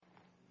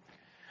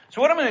So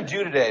what I'm going to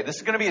do today, this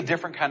is going to be a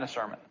different kind of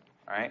sermon,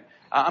 all right?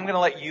 I'm going to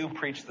let you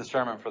preach the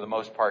sermon for the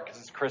most part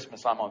because it's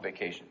Christmas. I'm on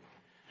vacation.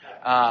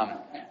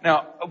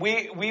 Now,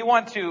 we're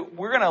going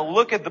to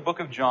look at the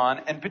book of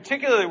John, and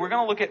particularly we're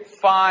going to look at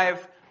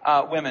 5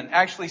 women,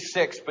 actually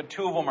 6, but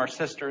 2 of them are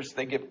sisters.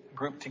 They get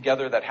grouped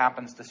together. That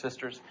happens to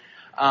sisters.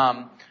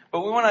 But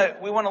we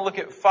want to look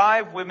at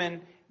 5 women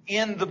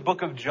in the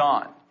book of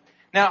John.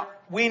 Now,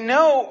 we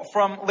know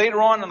from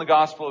later on in the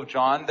Gospel of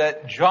John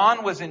that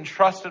John was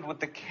entrusted with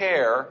the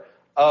care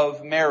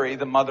of Mary,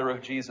 the mother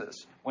of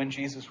Jesus, when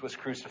Jesus was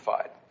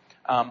crucified.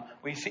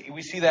 We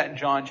see that in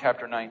John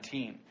chapter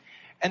 19.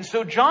 And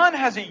so John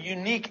has a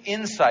unique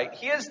insight.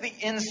 He has the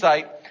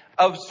insight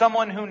of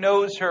someone who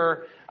knows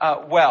her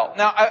well.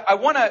 Now,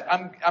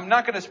 I'm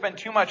not going to spend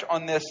too much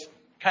on this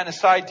kind of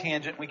side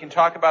tangent. We can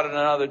talk about it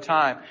another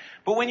time.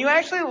 But when you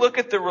actually look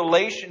at the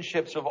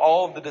relationships of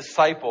all of the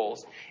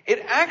disciples,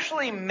 it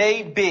actually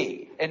may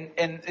be, and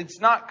it's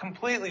not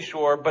completely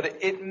sure,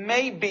 but it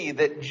may be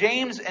that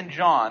James and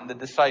John, the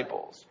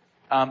disciples,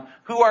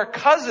 who are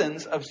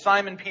cousins of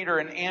Simon, Peter,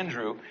 and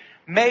Andrew,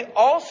 may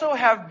also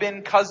have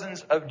been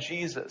cousins of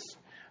Jesus.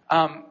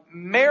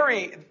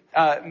 Mary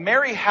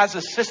has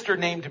a sister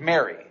named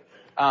Mary.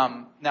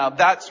 Now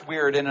that's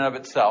weird in and of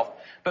itself.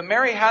 But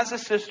Mary has a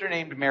sister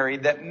named Mary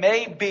that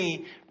may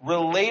be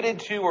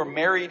related to or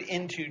married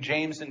into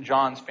James and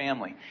John's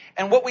family.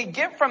 And what we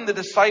get from the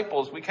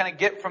disciples, we kind of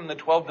get from the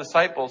 12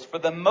 disciples, for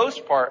the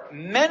most part,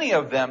 many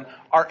of them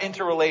are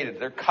interrelated.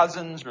 They're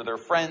cousins or they're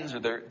friends or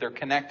they're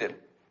connected.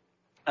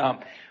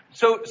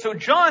 So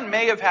John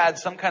may have had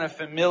some kind of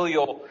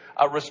familial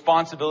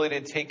responsibility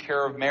to take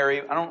care of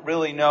Mary. I don't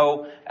really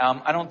know.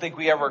 I don't think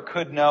we ever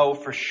could know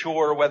for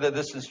sure whether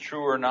this is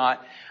true or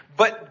not.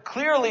 But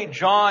clearly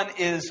John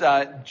is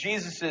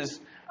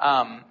Jesus's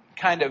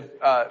kind of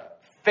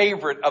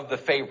favorite of the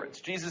favorites.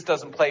 Jesus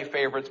doesn't play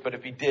favorites, but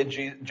if he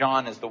did,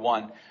 John is the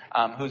one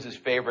who's his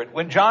favorite.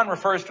 When John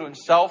refers to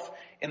himself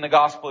in the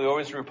gospel, he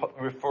always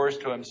refers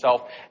to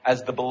himself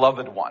as the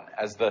beloved one,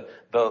 as the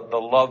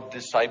loved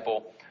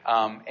disciple.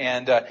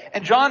 And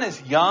John is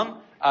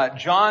young.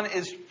 John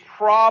is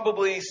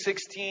probably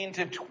 16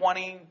 to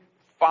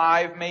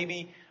 25,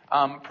 maybe,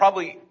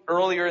 probably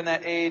earlier in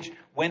that age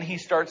when he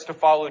starts to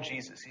follow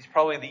Jesus. He's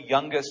probably the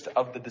youngest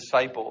of the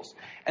disciples.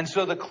 And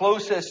so the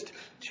closest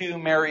to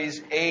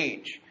Mary's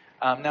age.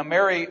 Now,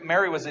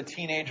 Mary was a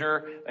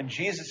teenager, and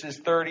Jesus is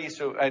 30,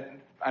 so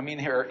I mean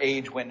her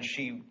age when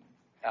she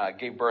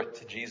gave birth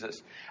to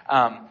Jesus,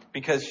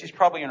 because she's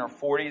probably in her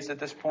 40s at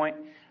this point.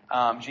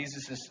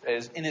 Jesus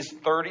is in his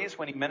 30s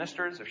when he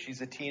ministers. If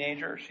she's a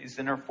teenager, she's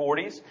in her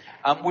 40s,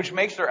 which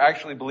makes her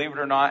actually, believe it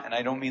or not, and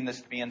I don't mean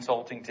this to be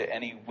insulting to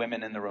any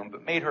women in the room,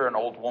 but made her an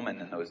old woman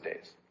in those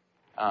days.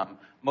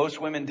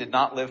 Most women did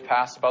not live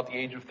past about the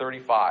age of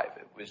 35.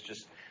 It was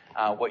just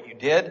what you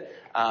did,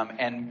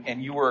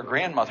 and you were a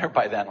grandmother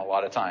by then a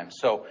lot of times.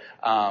 So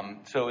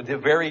it's a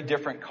very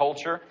different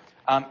culture.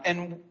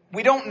 And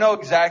we don't know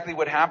exactly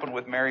what happened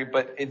with Mary,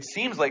 but it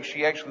seems like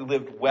she actually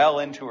lived well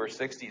into her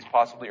 60s,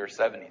 possibly her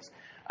 70s.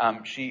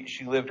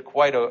 She lived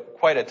quite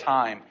a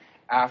time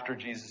after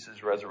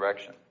Jesus'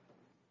 resurrection.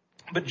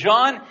 But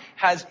John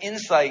has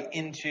insight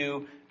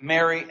into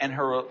Mary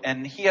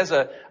and he has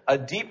a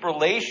deep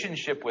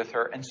relationship with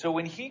her. And so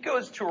when he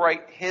goes to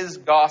write his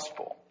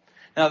gospel,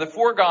 now the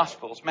 4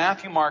 gospels,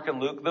 Matthew, Mark,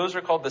 and Luke, those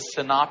are called the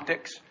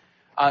synoptics.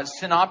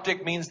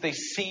 Synoptic means they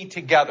see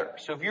together.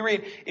 So if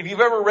you've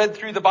ever read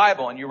through the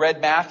Bible and you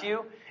read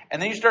Matthew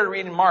and then you started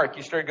reading Mark,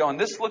 you started going,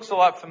 this looks a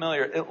lot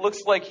familiar. It looks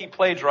like he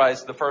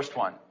plagiarized the first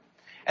one.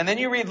 And then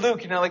you read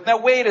Luke and you're like, now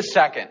wait a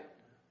second.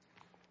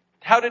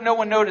 How did no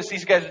one notice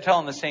these guys are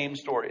telling the same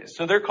stories?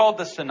 So they're called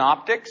the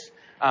synoptics.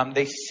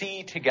 They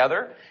see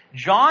together.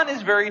 John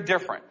is very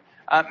different.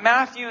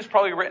 Matthew is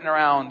probably written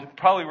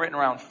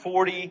around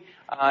 40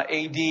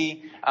 AD,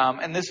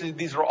 and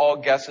these are all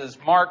guesses.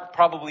 Mark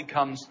probably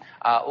comes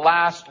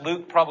last.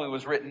 Luke probably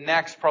was written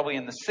next, probably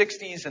in the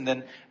 60s, and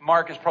then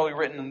Mark is probably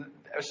written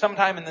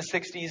sometime in the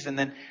 60s, and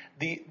then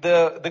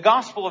the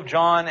Gospel of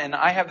John. And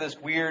I have this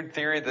weird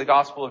theory that the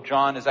Gospel of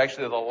John is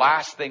actually the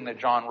last thing that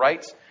John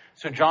writes.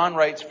 So John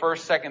writes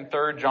 1st, 2nd,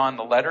 3rd John,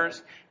 the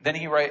letters. Then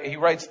he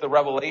writes the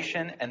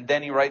Revelation, and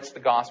then he writes the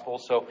Gospel.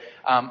 So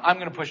I'm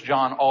going to push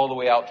John all the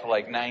way out to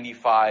like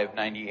 95,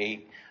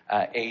 98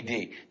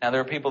 AD. Now,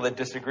 there are people that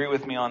disagree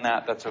with me on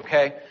that. That's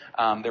okay.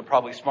 They're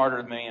probably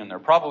smarter than me, and they're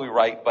probably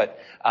right. But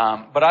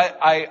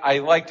I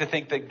like to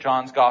think that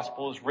John's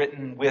Gospel is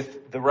written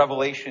with the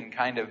Revelation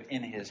kind of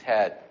in his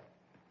head.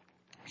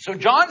 So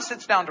John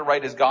sits down to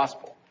write his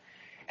Gospel.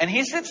 And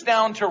he sits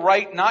down to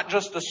write not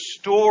just a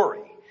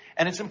story.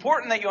 And it's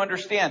important that you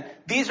understand,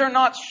 these are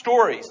not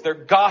stories, they're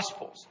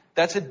gospels.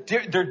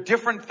 They're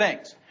different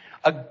things.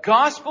 A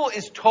gospel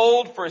is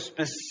told for a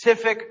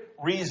specific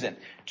reason,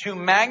 to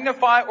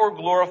magnify or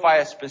glorify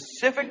a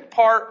specific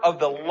part of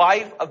the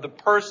life of the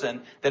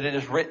person that it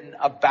is written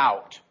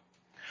about.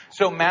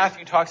 So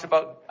Matthew talks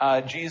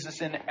about Jesus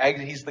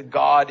he's the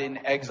God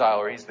in exile,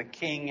 or he's the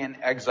king in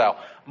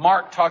exile.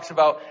 Mark talks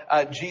about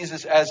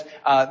Jesus as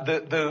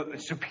the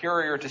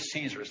superior to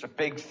Caesar. It's a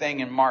big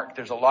thing in Mark.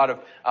 There's a lot of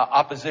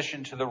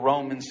opposition to the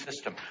Roman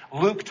system.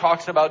 Luke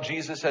talks about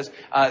Jesus as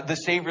the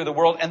Savior of the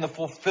world and the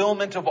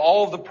fulfillment of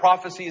all of the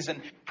prophecies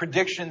and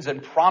predictions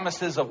and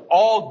promises of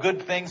all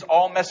good things,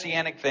 all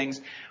messianic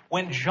things.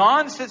 When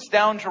John sits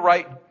down to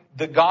write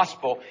the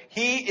gospel,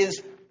 he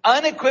is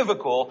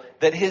unequivocal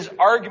that his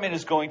argument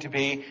is going to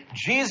be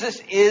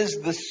Jesus is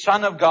the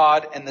Son of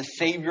God and the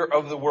Savior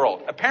of the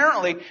world.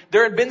 Apparently,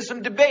 there had been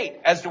some debate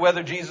as to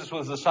whether Jesus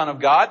was the Son of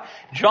God.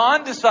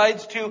 John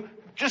decides to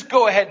just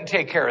go ahead and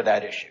take care of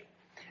that issue.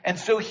 And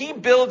so he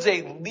builds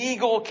a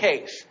legal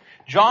case.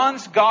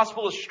 John's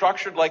gospel is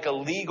structured like a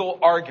legal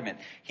argument.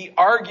 He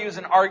argues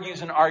and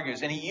argues and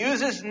argues. And he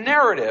uses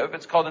narrative.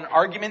 It's called an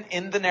argument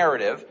in the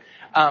narrative.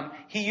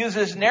 He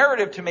uses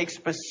narrative to make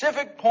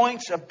specific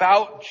points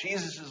about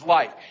Jesus'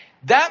 life.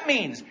 That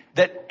means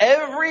that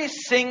every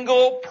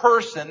single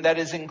person that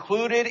is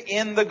included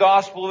in the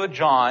Gospel of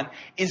John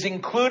is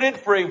included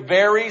for a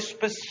very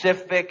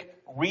specific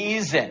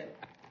reason.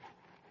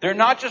 They're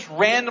not just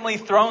randomly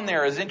thrown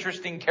there as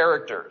interesting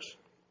characters.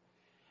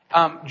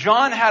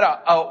 John had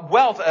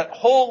a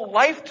whole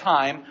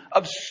lifetime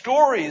of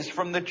stories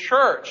from the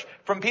church,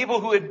 from people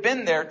who had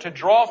been there to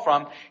draw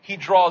from. He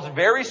draws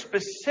very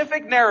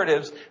specific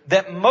narratives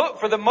that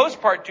for the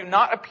most part do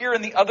not appear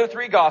in the other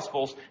three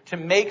Gospels to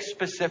make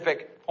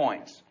specific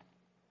points.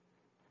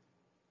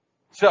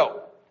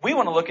 So, we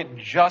want to look at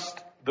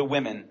just the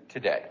women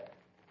today.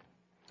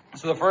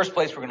 So the first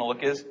place we're going to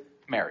look is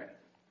Mary.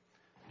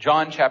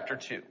 John chapter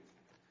 2.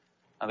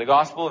 Now the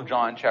Gospel of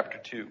John chapter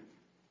 2.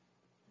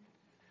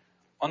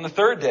 On the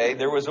third day,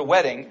 there was a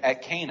wedding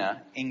at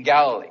Cana in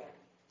Galilee,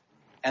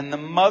 and the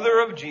mother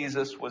of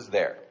Jesus was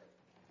there.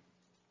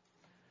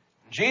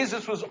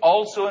 Jesus was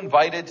also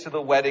invited to the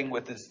wedding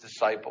with his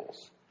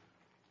disciples.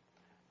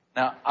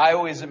 Now, I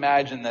always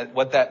imagine that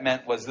what that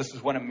meant was this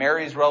is one of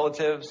Mary's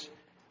relatives.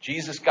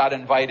 Jesus got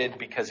invited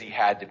because he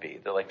had to be.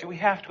 They're like, do we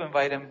have to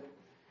invite him?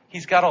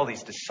 He's got all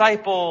these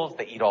disciples.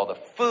 They eat all the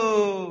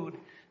food.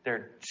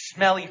 They're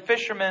smelly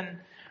fishermen.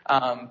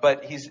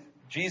 But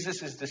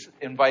Jesus is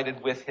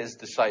invited with his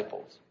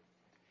disciples.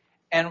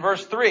 And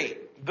verse 3,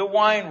 the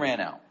wine ran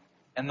out.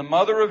 And the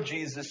mother of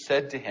Jesus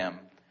said to him,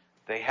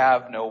 they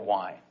have no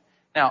wine.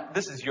 Now,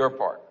 this is your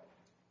part.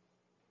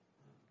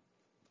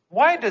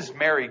 Why does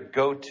Mary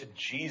go to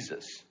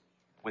Jesus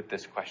with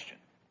this question?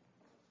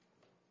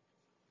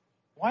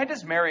 Why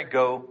does Mary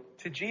go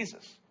to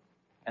Jesus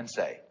and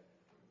say,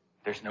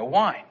 there's no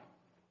wine?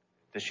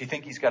 Does she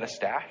think he's got a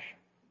stash?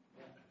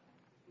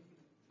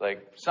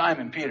 Like,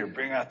 Simon, Peter,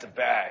 bring out the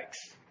bags.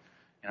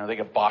 You know, they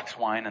get box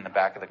wine in the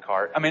back of the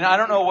cart. I mean, I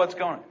don't know what's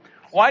going on.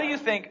 Why do you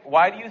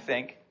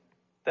think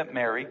that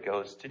Mary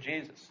goes to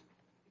Jesus?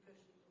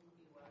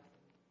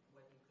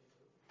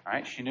 All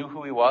right, she knew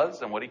who he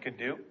was and what he could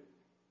do.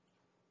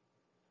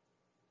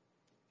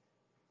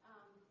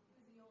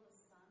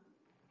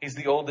 He's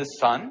the oldest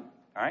son.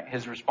 All right,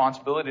 his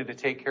responsibility to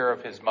take care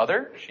of his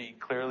mother. She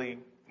clearly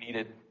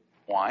needed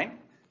wine.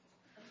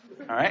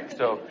 All right,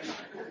 so,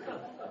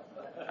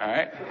 all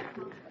right.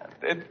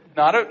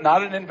 Not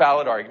an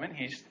invalid argument.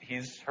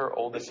 He's her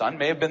oldest son.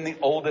 May have been the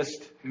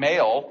oldest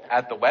male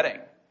at the wedding.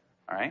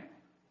 All right.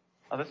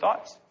 Other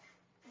thoughts?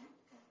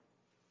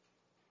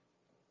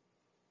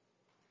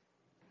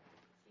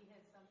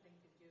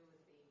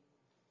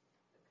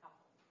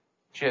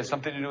 She had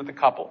something to do with the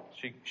couple.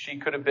 She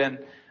could have been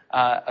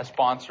a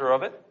sponsor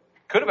of it.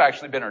 Could have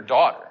actually been her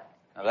daughter.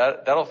 Now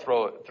that'll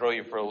throw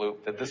you for a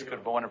loop. That this could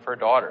have been one of her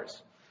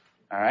daughters.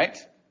 All right.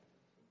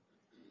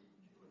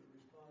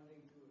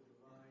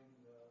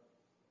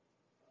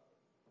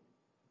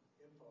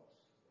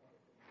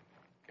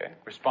 Okay,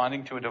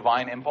 responding to a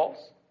divine impulse.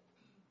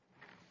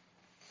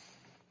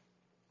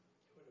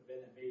 It would have been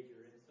a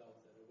major insult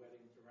at a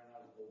wedding to run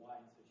out of the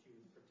wine, so she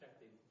was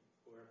protecting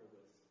whoever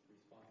was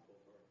responsible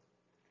for it.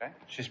 Okay,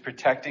 she's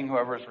protecting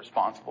whoever is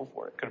responsible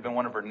for it. Could have been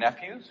one of her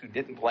nephews who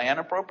didn't plan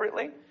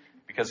appropriately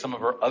because some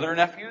of her other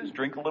nephews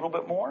drink a little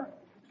bit more.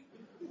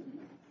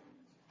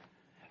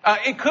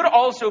 It could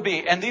also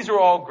be, and these are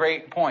all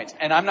great points,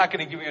 and I'm not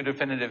going to give you a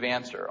definitive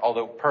answer,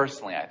 although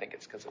personally I think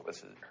it's because it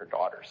was her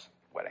daughter's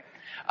wedding.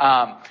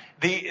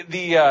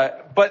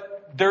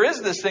 But there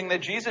is this thing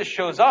that Jesus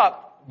shows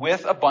up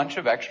with a bunch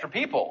of extra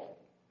people.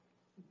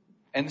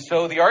 And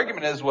so the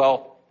argument is,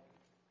 well,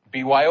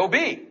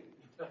 BYOB.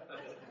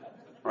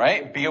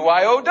 Right?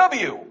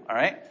 BYOW. All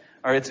right?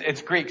 Or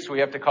it's Greek, so we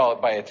have to call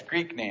it by its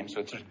Greek name,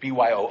 so it's just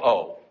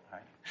BYOO.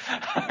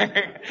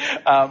 Right?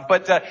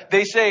 But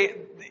they say,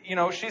 you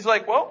know, she's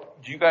like, well,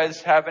 do you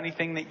guys have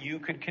anything that you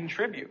could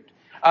contribute?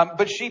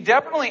 But she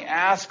definitely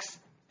asks,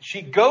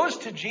 she goes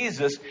to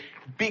Jesus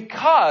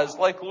because,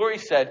 like Lori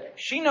said,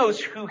 she knows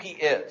who he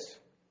is.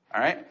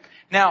 All right?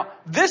 Now,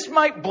 this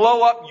might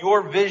blow up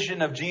your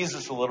vision of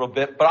Jesus a little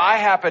bit, but I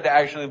happen to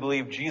actually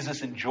believe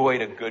Jesus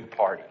enjoyed a good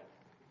party.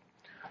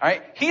 All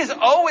right. He's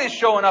always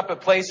showing up at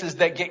places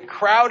that get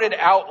crowded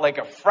out like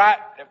a frat,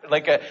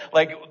 like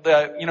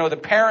the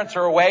parents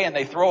are away and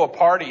they throw a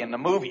party in the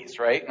movies,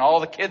 right? And all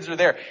the kids are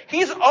there.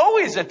 He's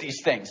always at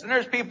these things. And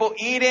there's people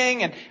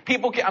eating and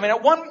people,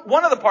 at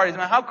one of the parties,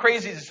 how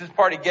crazy does this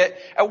party get?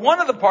 At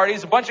one of the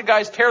parties, a bunch of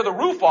guys tear the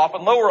roof off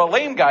and lower a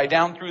lame guy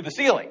down through the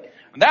ceiling.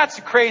 And that's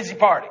a crazy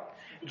party.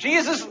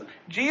 Jesus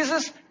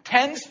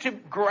tends to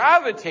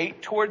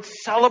gravitate towards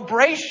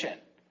celebration.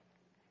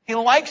 He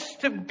likes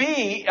to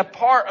be a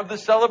part of the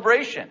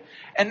celebration.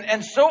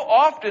 And so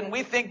often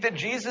we think that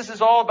Jesus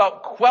is all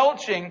about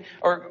quenching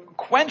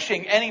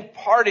any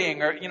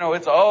partying, or,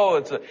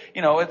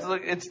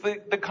 it's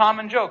the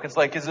common joke. It's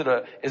like, is it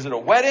a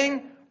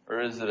wedding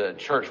or is it a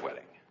church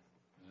wedding?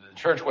 If it's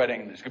a church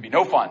wedding, there's going to be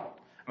no fun.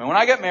 When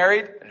I got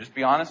married, I'll just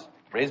be honest,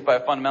 raised by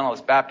a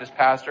fundamentalist Baptist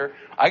pastor,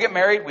 I got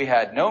married, we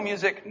had no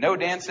music, no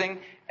dancing,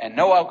 and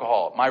no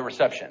alcohol at my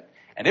reception.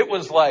 And it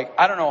was like,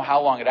 I don't know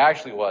how long it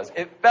actually was.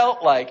 It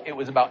felt like it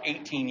was about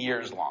 18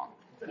 years long.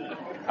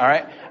 All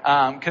right?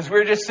 Because we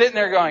were just sitting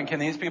there going, can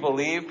these people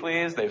leave,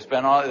 please? They've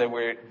spent they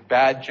were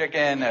bad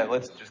chicken.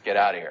 Let's just get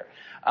out of here.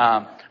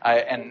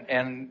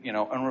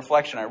 In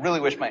reflection, I really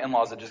wish my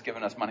in-laws had just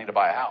given us money to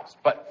buy a house.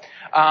 But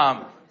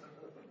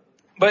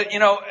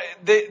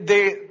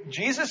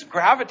Jesus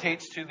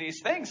gravitates to these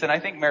things. And I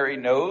think Mary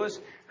knows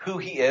who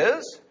he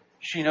is.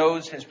 She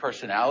knows his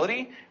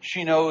personality.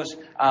 She knows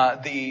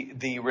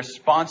the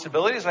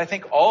responsibilities. I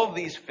think all of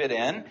these fit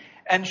in.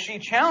 And she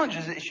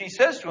challenges it. She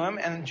says to him,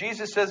 and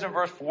Jesus says in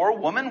verse 4,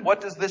 "Woman, what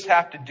does this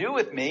have to do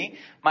with me?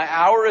 My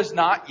hour is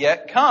not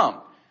yet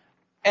come."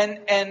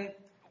 And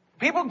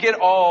people get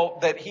all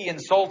that he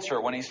insults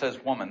her when he says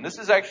woman. This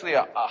is actually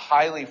a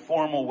highly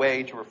formal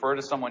way to refer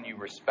to someone you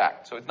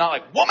respect. So it's not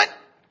like, woman!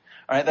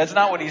 All right, that's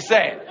not what he's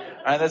saying.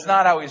 All right, that's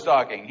not how he's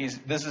talking.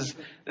 This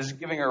is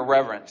giving her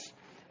reverence.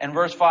 And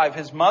verse 5,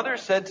 his mother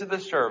said to the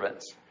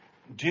servants,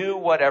 "Do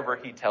whatever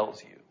he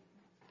tells you."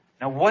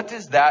 Now, what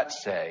does that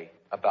say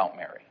about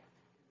Mary?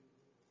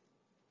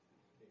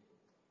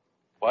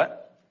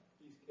 What?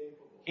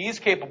 He's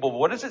capable.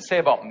 What does it say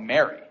about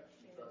Mary?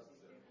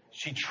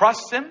 She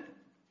trusts him.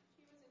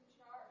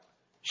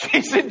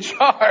 She's in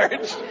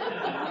charge.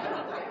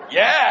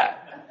 Yeah.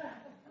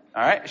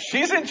 All right.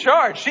 She's in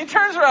charge. She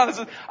turns around and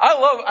says,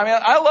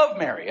 I love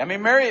Mary.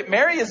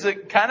 Mary is a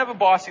kind of a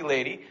bossy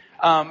lady.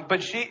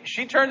 But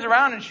she turns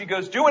around and she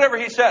goes, "Do whatever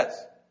he says."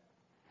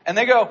 And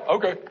they go,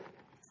 "Okay."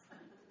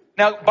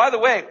 Now, by the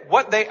way,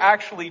 what they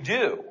actually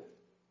do,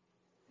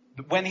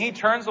 when he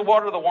turns the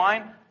water to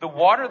wine, the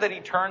water that he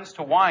turns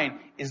to wine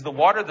is the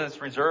water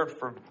that's reserved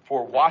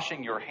for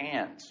washing your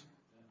hands.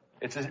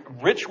 It's a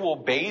ritual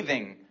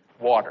bathing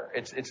water.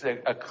 It's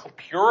a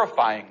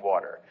purifying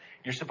water.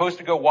 You're supposed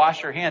to go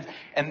wash your hands.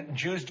 And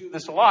Jews do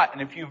this a lot.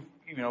 And if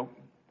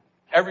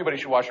everybody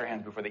should wash their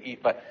hands before they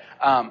eat, but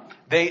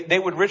they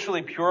would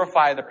ritually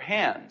purify their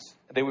hands.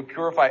 They would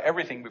purify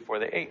everything before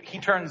they ate. He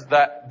turns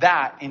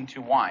that into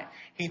wine.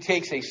 He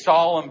takes a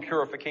solemn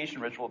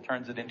purification ritual,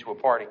 turns it into a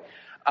party.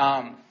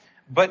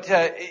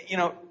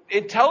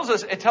 It tells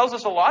us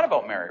a lot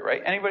about Mary,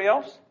 right? Anybody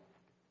else?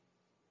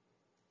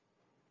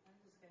 I'm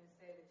just going to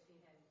say that she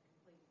had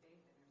complete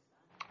faith in her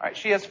son. All right,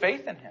 she has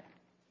faith in him.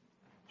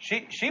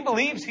 She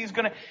believes he's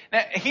going to.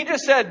 Now, he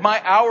just said,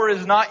 "My hour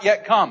is not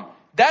yet come."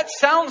 That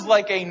sounds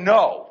like a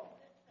no.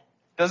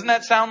 Doesn't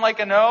that sound like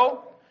a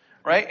no?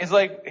 Right? He's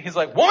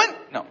like, "Woman?"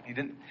 No, he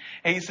didn't.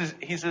 And he says,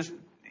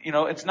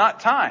 "It's not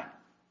time.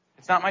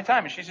 It's not my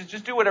time." And she says,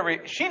 "Just do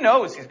whatever." She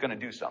knows he's going to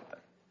do something.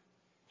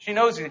 She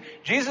knows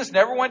Jesus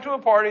never went to a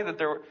party that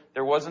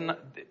there wasn't,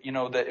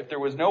 that if there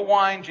was no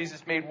wine,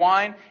 Jesus made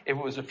wine. If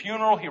it was a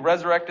funeral, he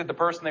resurrected the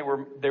person they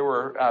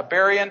were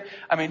burying.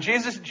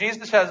 Jesus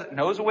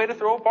knows a way to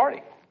throw a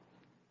party.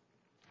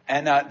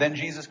 And then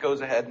Jesus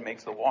goes ahead and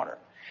makes the water.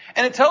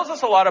 And it tells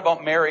us a lot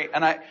about Mary.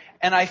 And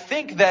I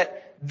think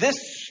that this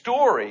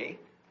story,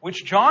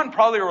 which John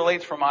probably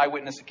relates from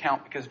eyewitness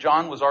account because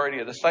John was already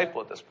a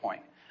disciple at this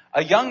point.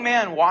 A young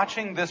man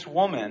watching this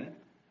woman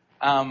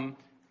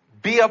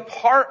be a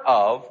part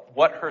of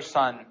what her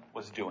son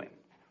was doing.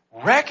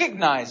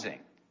 Recognizing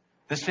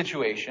the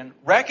situation,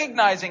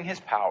 recognizing his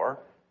power,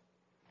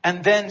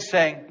 and then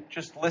saying,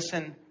 just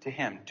listen to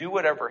him. Do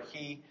whatever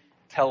he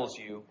tells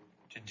you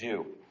to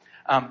do.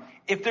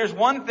 If there's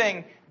one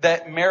thing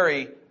that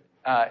Mary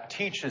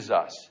teaches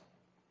us,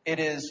 it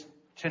is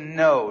to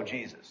know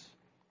Jesus.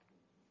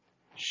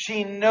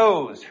 She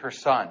knows her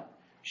son.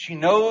 She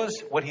knows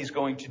what he's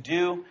going to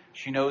do.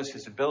 She knows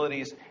his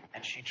abilities,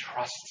 and she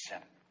trusts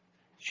him.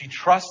 She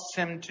trusts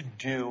him to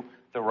do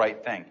the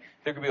right thing.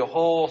 There could be a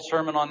whole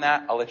sermon on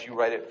that. I'll let you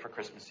write it for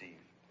Christmas Eve.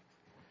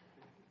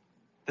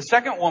 The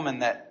second woman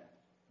that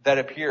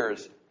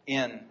appears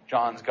in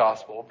John's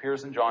Gospel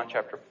appears in John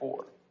chapter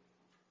 4.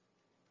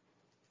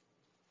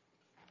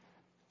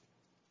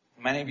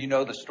 Many of you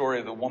know the story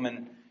of the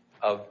woman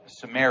of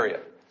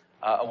Samaria.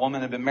 A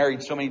woman had been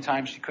married so many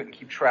times she couldn't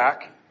keep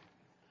track.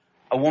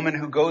 A woman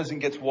who goes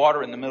and gets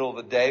water in the middle of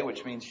the day,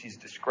 which means she's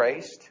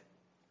disgraced.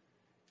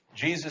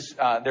 Jesus,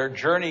 they're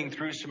journeying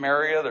through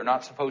Samaria. They're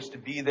not supposed to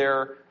be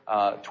there.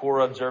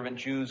 Torah observant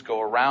Jews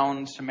go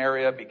around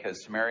Samaria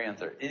because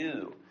Samaritans are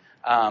ew.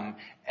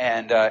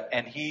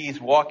 And he's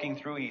walking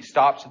through. He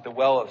stops at the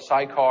well of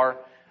Sychar,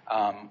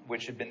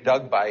 which had been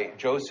dug by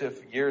Joseph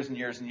years and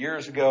years and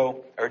years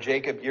ago, or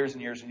Jacob years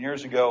and years and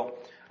years ago.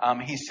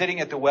 He's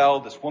sitting at the well.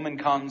 This woman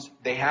comes.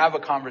 They have a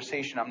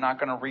conversation. I'm not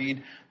going to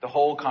read the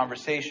whole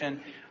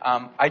conversation.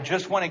 I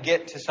just want to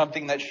get to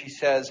something that she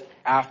says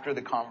after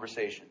the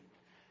conversation.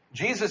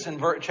 Jesus, in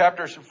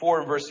chapter 4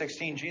 and verse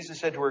 16, Jesus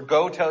said to her,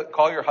 "Go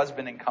call your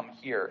husband and come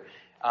here."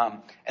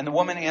 And the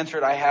woman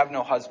answered, "I have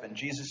no husband."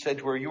 Jesus said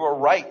to her, "You are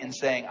right in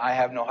saying, 'I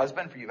have no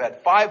husband,' for you've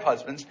had 5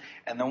 husbands,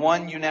 and the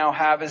one you now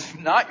have is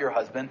not your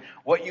husband.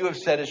 What you have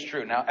said is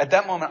true." Now, at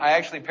that moment, I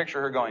actually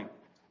picture her going,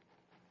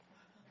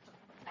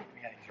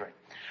 "Yeah, he's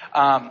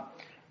right."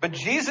 But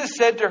Jesus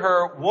said to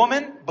her,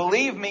 "Woman,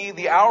 believe me,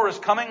 the hour is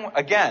coming."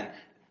 Again,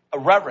 a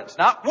reverence,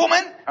 not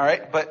woman, all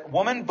right, but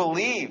woman,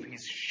 believe.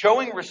 He's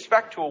showing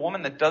respect to a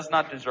woman that does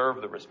not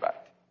deserve the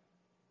respect.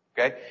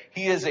 Okay?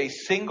 He is a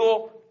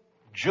single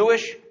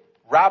Jewish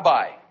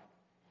rabbi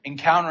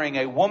encountering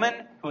a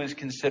woman who is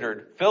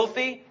considered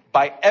filthy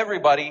by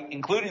everybody,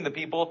 including the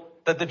people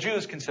that the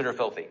Jews consider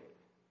filthy.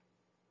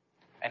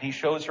 And he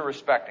shows her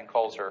respect and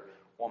calls her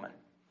woman.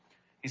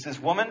 He says,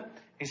 "Woman,"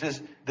 he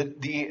says,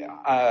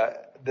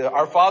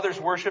 our fathers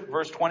worship,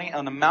 verse 20,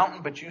 on the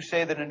mountain, but you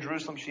say that in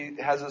Jerusalem. She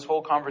has this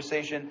whole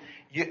conversation.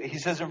 He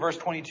says in verse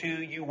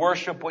 22, "You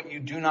worship what you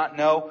do not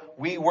know.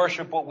 We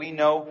worship what we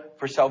know,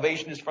 for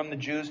salvation is from the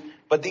Jews.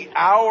 But the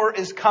hour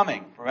is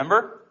coming."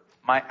 Remember?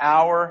 "My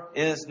hour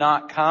is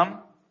not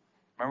come."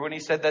 Remember when he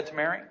said that to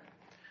Mary?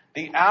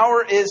 "The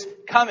hour is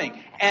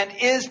coming and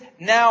is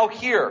now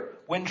here,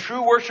 when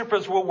true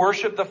worshipers will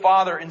worship the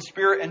Father in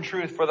spirit and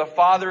truth, for the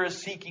Father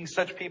is seeking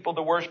such people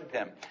to worship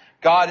him.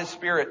 God is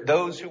spirit.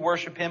 Those who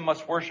worship him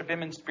must worship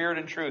him in spirit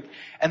and truth."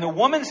 And the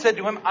woman said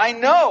to him, "I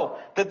know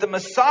that the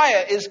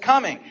Messiah is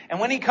coming.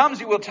 And when he comes,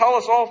 he will tell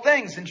us all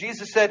things." And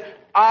Jesus said,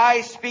 I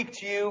who speak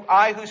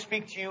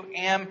to you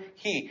am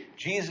he."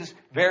 Jesus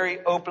very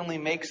openly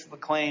makes the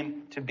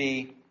claim to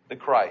be the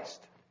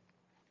Christ.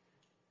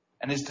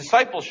 And his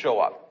disciples show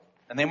up.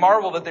 And they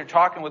marvel that they're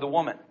talking with a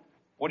woman.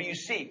 "What do you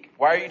seek?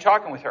 Why are you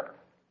talking with her?"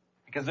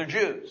 Because they're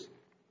Jews.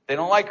 They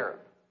don't like her.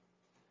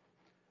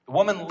 The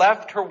woman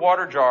left her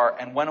water jar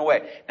and went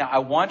away. Now, I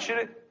want you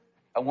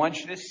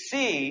to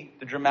see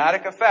the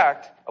dramatic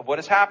effect of what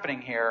is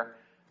happening here.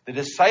 The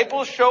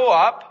disciples show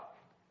up.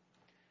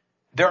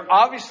 They're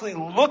obviously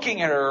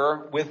looking at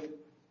her with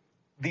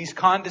these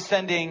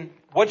condescending,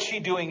 "What's she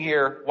doing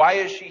here? Why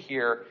is she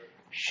here?"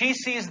 She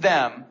sees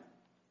them.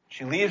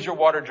 She leaves her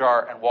water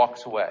jar and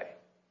walks away.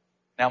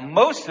 Now,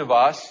 most of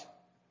us,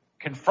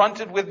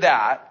 confronted with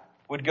that,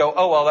 would go,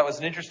 "Oh, well, that was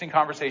an interesting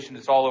conversation.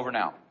 It's all over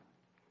now.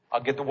 I'll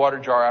get the water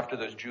jar after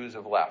those Jews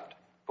have left."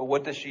 But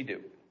what does she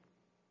do?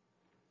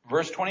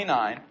 Verse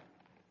 29,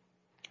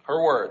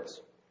 her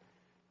words,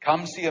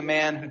 "Come see a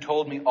man who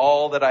told me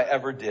all that I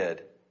ever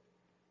did.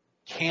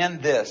 Can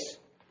this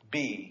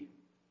be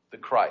the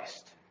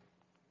Christ?"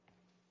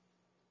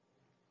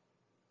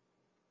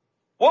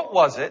 What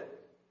was it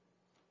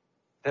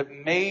that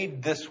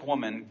made this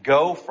woman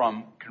go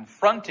from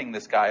confronting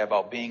this guy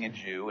about being a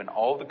Jew and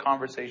all the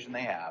conversation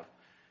they have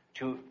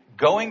to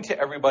going to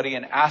everybody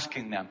and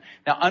asking them?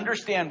 Now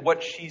understand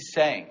what she's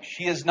saying.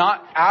 She is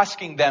not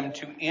asking them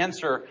to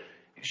answer.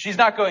 She's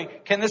not going,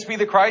 "Can this be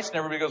the Christ?" And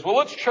everybody goes, "Well,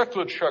 let's check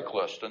the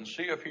checklist and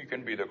see if he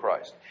can be the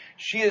Christ."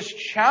 She is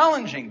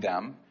challenging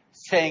them,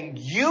 saying,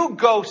 "You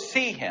go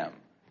see him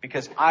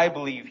because I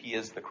believe he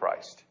is the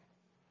Christ.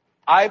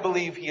 I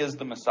believe he is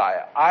the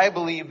Messiah. I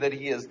believe that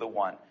he is the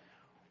one."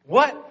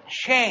 What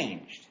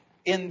changed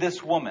in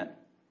this woman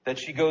that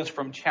she goes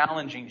from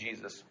challenging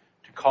Jesus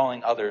to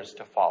calling others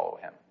to follow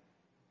him?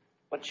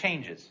 What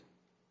changes?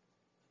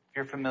 If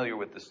you're familiar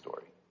with this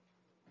story,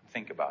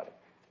 think about it.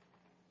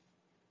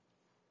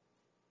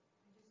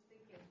 I just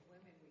think as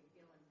women, we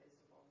feel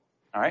invisible.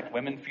 All right,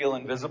 women feel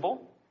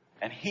invisible,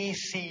 and he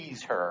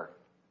sees her.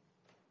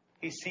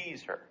 He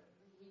sees her.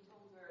 He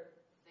told her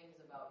things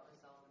about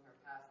herself and her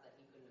past that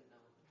he couldn't have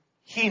known.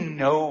 He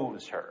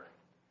knows her.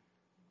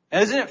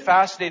 And isn't it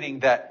fascinating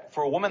that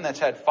for a woman that's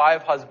had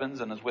 5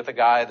 husbands and is with a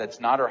guy that's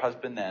not her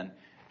husband then,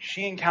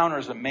 she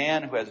encounters a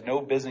man who has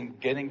no business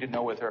getting to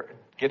know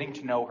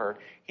her.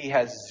 He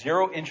has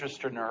zero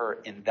interest in her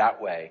in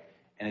that way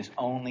and is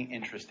only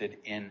interested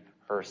in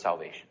her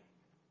salvation.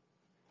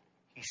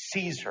 He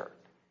sees her.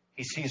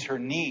 He sees her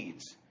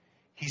needs.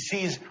 He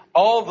sees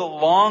all the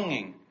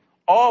longing,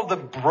 all the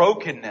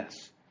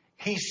brokenness.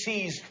 He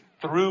sees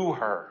through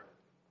her.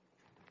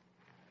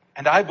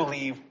 And I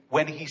believe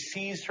when he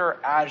sees her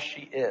as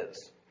she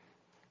is,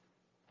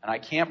 and I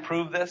can't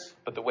prove this,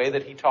 but the way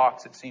that he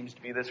talks, it seems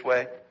to be this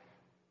way,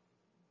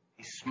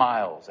 he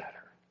smiles at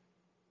her.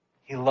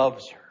 He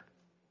loves her.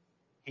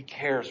 He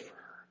cares for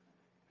her.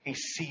 He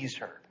sees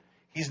her.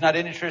 He's not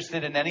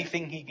interested in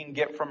anything he can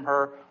get from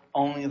her,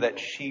 only that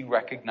she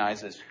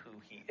recognizes who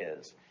he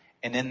is.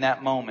 And in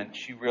that moment,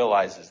 she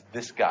realizes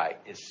this guy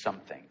is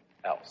something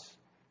else.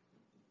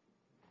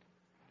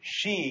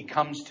 she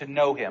comes to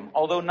know him,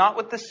 although not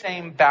with the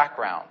same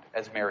background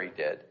as Mary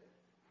did.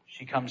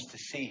 She comes to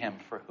see him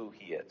for who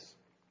he is.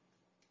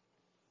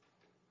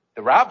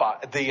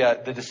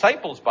 The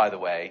disciples, by the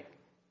way,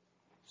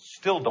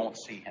 still don't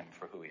see him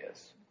for who he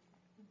is.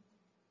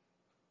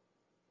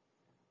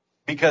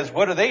 Because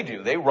what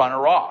do? They run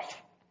her off.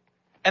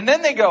 And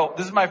then they go,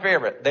 this is my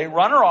favorite, they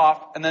run her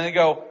off and then they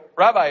go,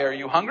 Rabbi, are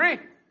you hungry?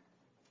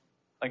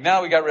 Like,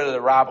 now we got rid of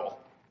the rabble.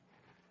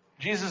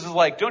 Jesus is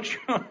like, don't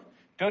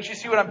you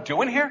see what I'm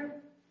doing here?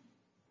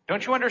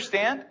 Don't you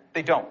understand?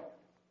 They don't.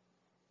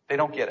 They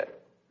don't get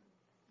it.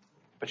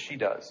 But she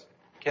does.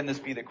 Can this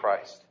be the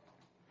Christ?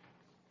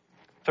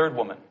 Third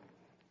woman.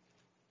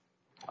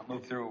 I'll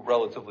move through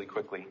relatively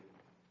quickly.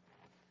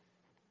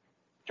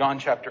 John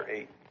chapter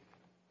 8.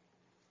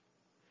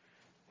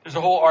 There's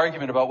a whole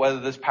argument about whether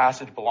this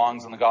passage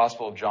belongs in the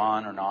Gospel of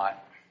John or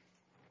not.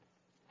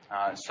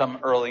 Some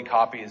early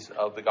copies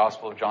of the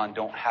Gospel of John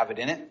don't have it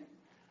in it.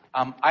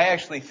 I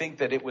actually think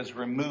that it was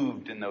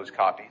removed in those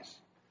copies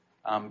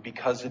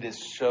because it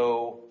is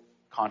so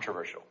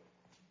controversial.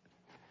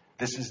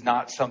 This is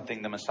not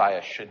something the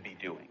Messiah should be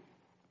doing.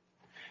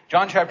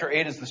 John chapter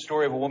 8 is the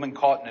story of a woman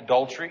caught in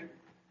adultery.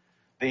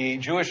 The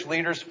Jewish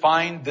leaders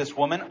find this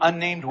woman,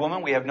 unnamed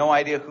woman. We have no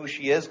idea who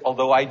she is,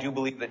 although I do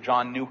believe that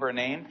John knew her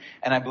name,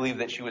 and I believe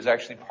that she was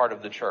actually part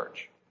of the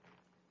church.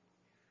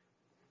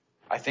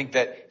 I think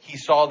that he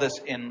saw this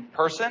in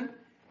person,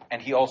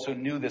 and he also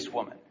knew this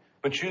woman,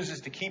 but chooses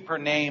to keep her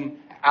name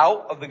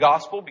out of the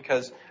gospel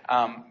because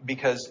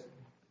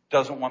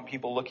doesn't want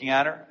people looking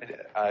at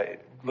her,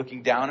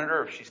 looking down at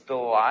her if she's still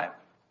alive.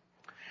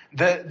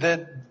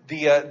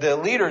 The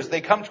leaders, they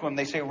come to him,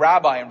 they say,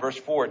 Rabbi, in verse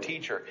 4,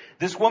 teacher,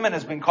 this woman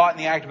has been caught in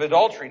the act of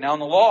adultery. Now in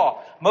the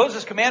law,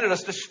 Moses commanded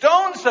us to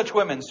stone such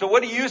women. So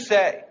what do you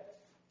say?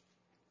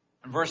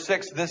 In verse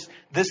 6, this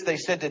they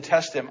said to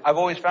test him. I've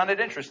always found it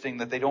interesting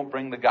that they don't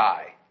bring the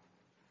guy.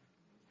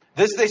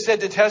 This they said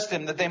to test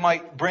him, that they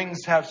might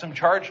have some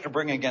charge to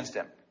bring against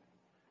him.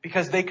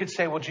 Because they could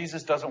say, well,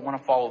 Jesus doesn't want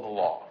to follow the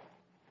law.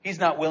 He's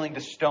not willing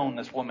to stone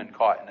this woman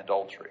caught in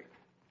adultery.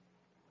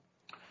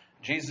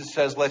 Jesus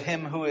says, let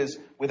him who is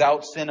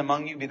without sin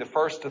among you be the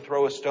first to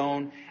throw a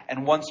stone.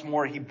 And once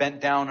more he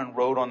bent down and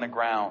wrote on the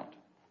ground.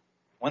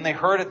 When they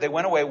heard it, they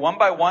went away one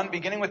by one,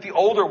 beginning with the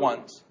older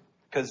ones,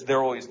 because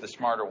they're always the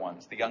smarter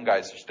ones. The young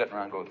guys are sitting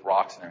around and go with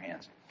rocks in their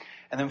hands.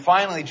 And then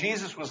finally,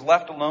 Jesus was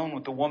left alone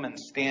with the woman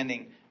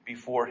standing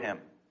before him.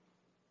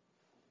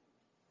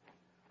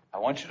 I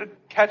want you to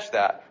catch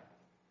that.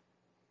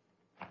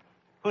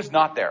 Who's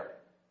not there?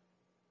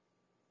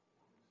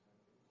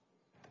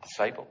 The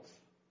disciples.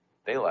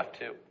 They left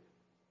too.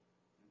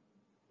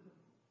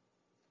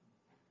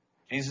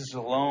 Jesus is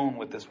alone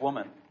with this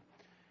woman.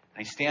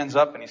 And he stands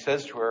up and he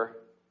says to her,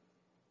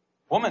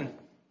 woman,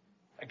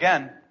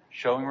 again,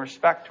 showing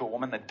respect to a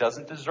woman that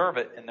doesn't deserve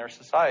it in their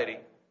society.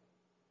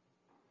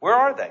 Where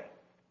are they?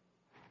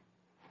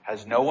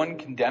 Has no one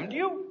condemned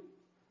you?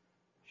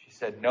 She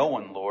said, no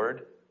one,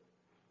 Lord.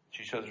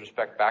 She shows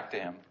respect back to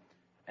him.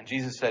 And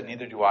Jesus said,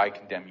 neither do I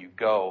condemn you.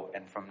 Go,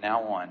 and from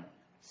now on,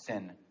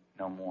 sin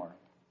no more.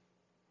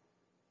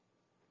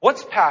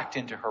 What's packed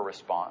into her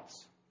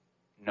response?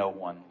 No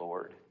one,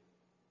 Lord.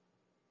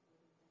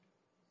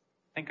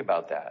 Think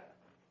about that.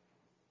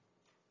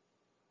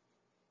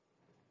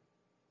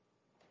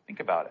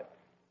 Think about it.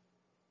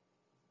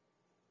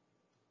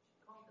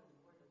 All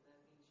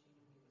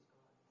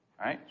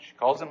right? She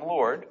calls him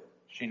Lord.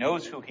 She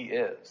knows who he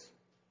is.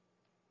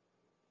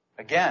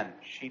 Again,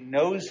 she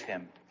knows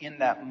him in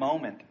that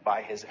moment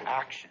by his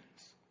actions.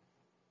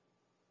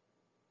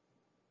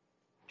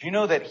 Do you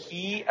know that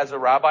he, as a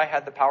rabbi,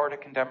 had the power to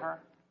condemn her?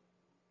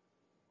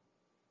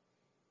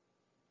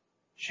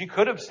 She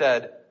could have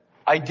said,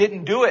 I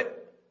didn't do it.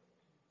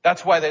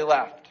 That's why they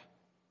left.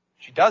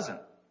 She doesn't,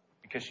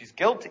 because she's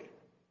guilty.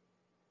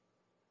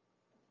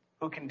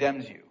 Who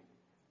condemns you?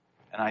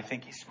 And I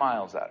think he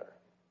smiles at her.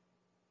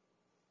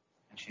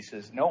 And she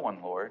says, no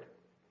one, Lord.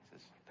 He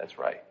says, that's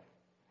right.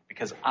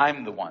 Because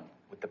I'm the one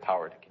with the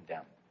power to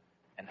condemn.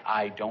 And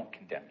I don't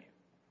condemn you.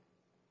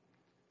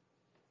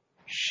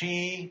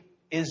 She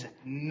is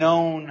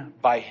known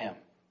by him.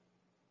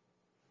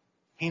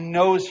 He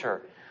knows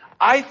her.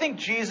 I think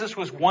Jesus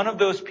was one of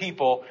those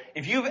people,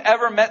 if you've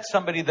ever met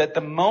somebody that the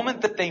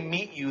moment that they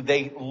meet you,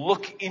 they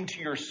look into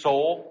your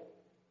soul.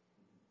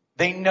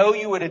 They know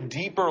you at a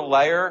deeper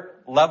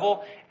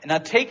level. And now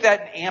take that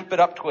and amp it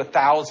up to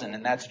 1,000,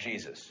 and that's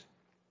Jesus.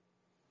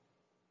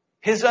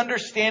 His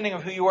understanding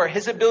of who you are,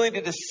 his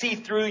ability to see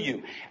through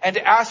you and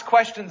to ask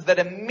questions that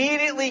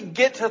immediately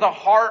get to the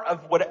heart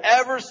of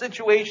whatever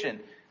situation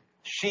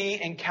she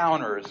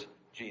encounters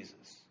Jesus.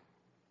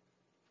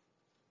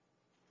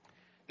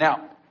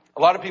 Now,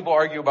 a lot of people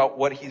argue about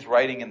what he's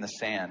writing in the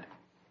sand.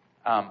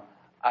 I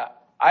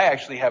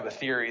actually have a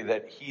theory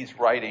that he's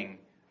writing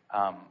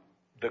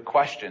the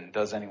question,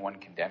 does anyone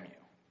condemn you,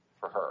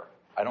 for her.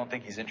 I don't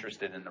think he's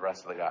interested in the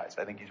rest of the guys.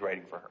 I think he's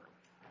writing for her.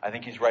 I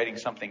think he's writing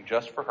something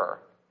just for her.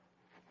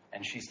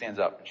 And she stands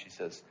up and she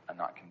says, I'm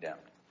not condemned.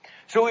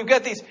 So we've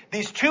got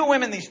these two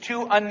women, these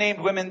two unnamed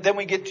women. Then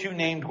we get two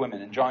named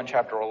women in John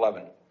chapter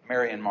 11,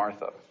 Mary and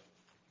Martha.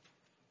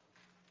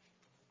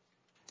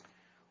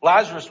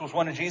 Lazarus was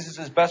one of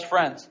Jesus' best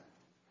friends.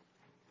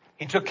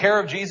 He took care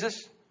of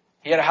Jesus.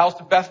 He had a house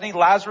at Bethany.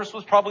 Lazarus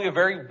was probably a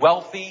very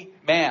wealthy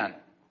man,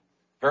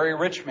 very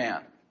rich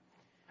man.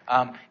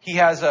 He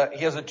has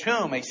a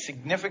tomb, a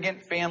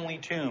significant family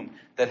tomb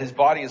that his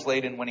body is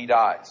laid in when he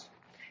dies.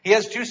 He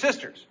has two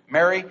sisters,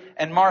 Mary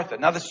and Martha.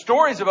 Now the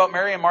stories about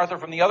Mary and Martha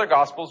from the other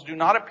Gospels do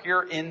not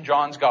appear in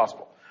John's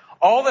Gospel.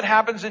 All that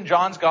happens in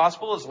John's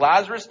Gospel is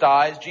Lazarus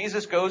dies,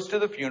 Jesus goes to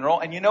the funeral,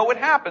 and you know what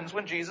happens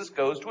when Jesus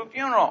goes to a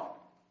funeral.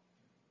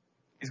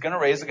 He's going to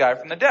raise the guy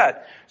from the dead.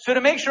 So to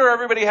make sure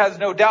everybody has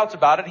no doubts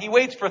about it, he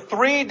waits for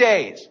 3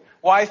 days.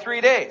 Why 3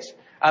 days?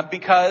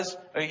 Because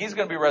he's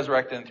going to be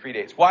resurrected in 3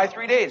 days. Why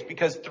 3 days?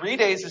 Because 3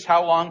 days is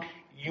how long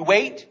you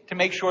wait to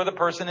make sure the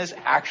person is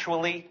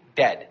actually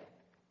dead.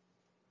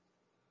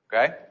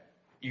 Okay?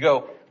 You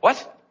go,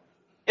 what?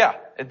 Yeah,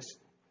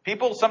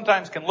 people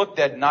sometimes can look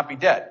dead and not be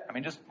dead. I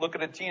mean, just look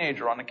at a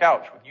teenager on the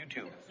couch with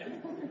YouTube.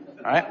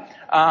 All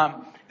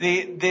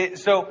right?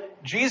 So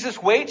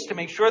Jesus waits to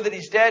make sure that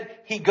he's dead.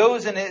 He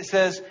goes and it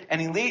says,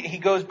 and he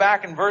goes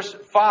back in verse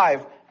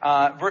 5,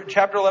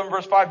 chapter 11,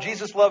 verse 5.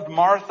 Jesus loved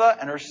Martha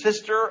and her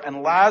sister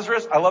and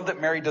Lazarus. I love that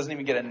Mary doesn't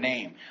even get a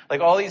name.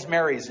 Like all these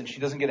Marys, and she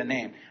doesn't get a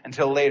name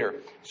until later.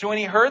 So when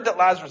he heard that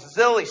Lazarus is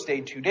ill, he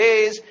stayed 2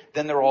 days.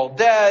 Then they're all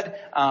dead.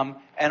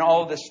 And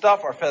all of this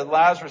stuff. Our friend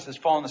Lazarus has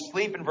fallen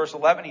asleep. In verse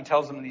 11, he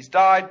tells them that he's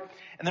died.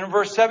 And then in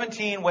verse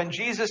 17, when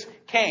Jesus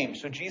came,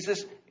 so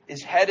Jesus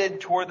is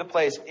headed toward the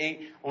place.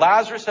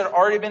 Lazarus had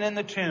already been in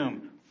the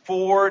tomb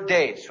 4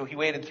 days. So he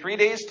waited 3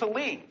 days to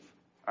leave.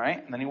 All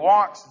right. And then he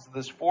walks. It's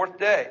this fourth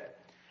day.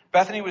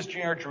 Bethany was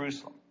near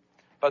Jerusalem,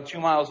 about 2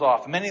 miles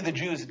off. Many of the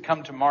Jews had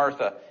come to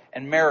Martha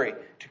and Mary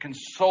to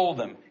console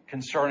them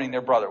concerning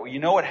their brother. Well, you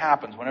know what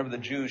happens whenever the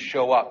Jews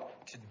show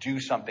up to do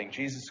something.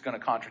 Jesus is going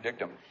to contradict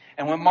them.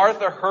 And when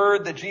Martha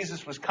heard that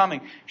Jesus was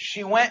coming,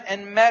 she went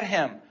and met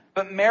him.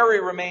 But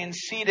Mary remained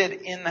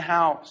seated in the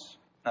house.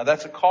 Now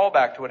that's a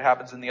callback to what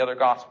happens in the other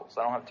Gospels.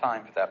 I don't have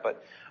time for that.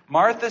 But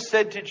Martha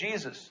said to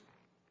Jesus,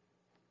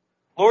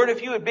 Lord,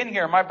 if you had been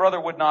here, my brother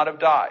would not have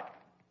died.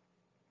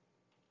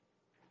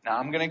 Now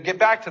I'm going to get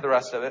back to the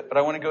rest of it, but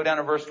I want to go down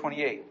to verse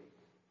 28.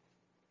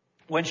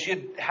 When she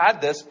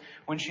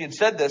had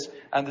said this,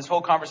 and this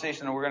whole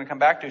conversation that we're going to come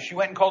back to, she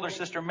went and called her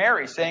sister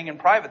Mary, saying in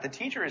private, the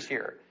teacher is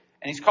here,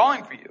 and he's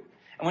calling for you.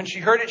 And when she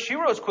heard it, she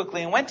rose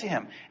quickly and went to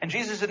him. And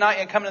Jesus had not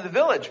yet come into the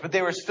village, but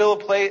was still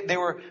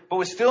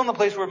in the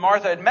place where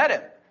Martha had met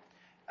him.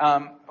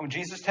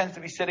 Jesus tends to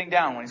be sitting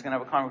down when he's going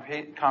to have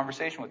a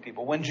conversation with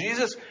people. When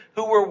Jesus,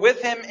 who were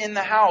with him in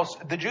the house,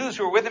 the Jews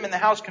who were with him in the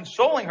house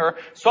consoling her,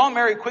 saw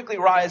Mary quickly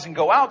rise and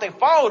go out, they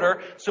followed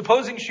her,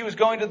 supposing she was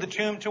going to the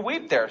tomb to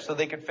weep there so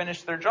they could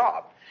finish their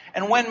job.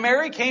 And when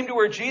Mary came to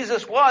where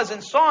Jesus was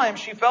and saw him,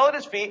 she fell at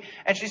his feet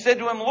and she said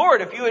to him,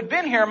 Lord, if you had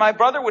been here, my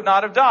brother would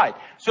not have died.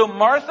 So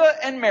Martha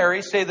and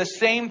Mary say the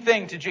same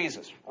thing to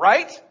Jesus,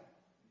 right?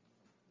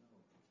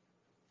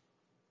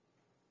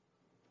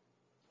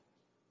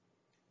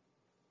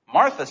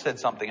 Martha said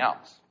something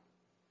else.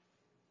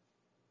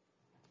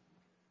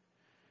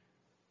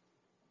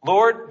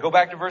 Lord, go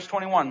back to verse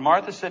 21.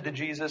 Martha said to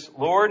Jesus,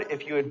 Lord,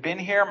 if you had been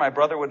here, my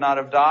brother would not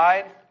have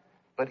died.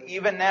 But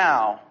even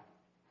now,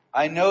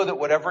 I know that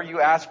whatever you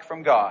ask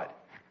from God,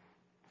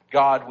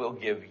 God will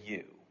give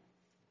you.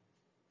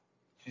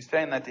 She's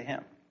saying that to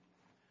him.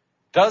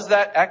 Does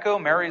that echo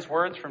Mary's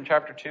words from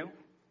chapter 2?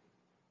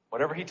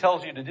 Whatever he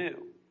tells you to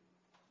do,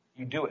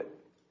 you do it.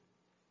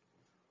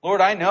 Lord,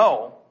 I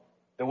know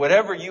that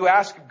whatever you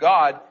ask of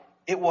God,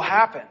 it will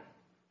happen.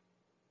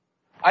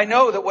 I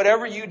know that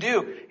whatever you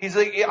do, he's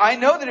like, I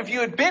know that if you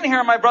had been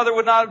here, my brother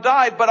would not have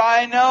died, but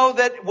I know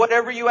that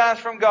whatever you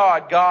ask from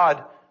God,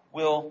 God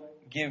will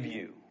give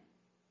you.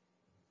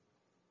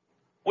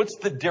 What's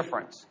the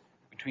difference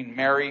between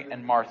Mary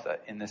and Martha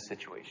in this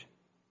situation?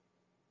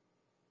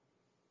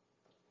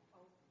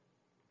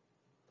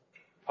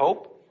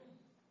 Hope?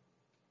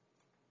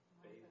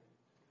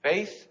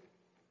 Faith?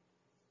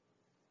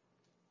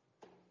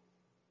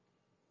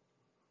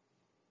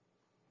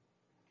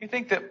 You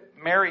think that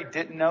Mary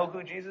didn't know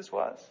who Jesus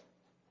was?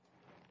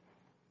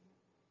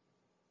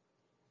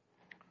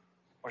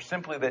 Or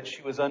simply that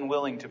she was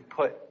unwilling to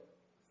put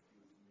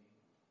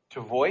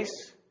to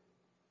voice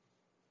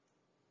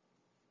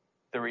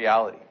the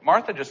reality?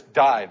 Martha just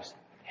dives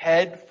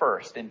head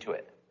first into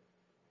it.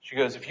 She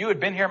goes, if you had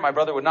been here, my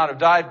brother would not have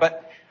died,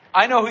 but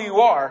I know who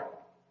you are.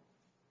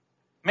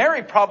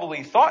 Mary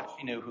probably thought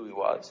she knew who he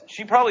was.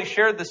 She probably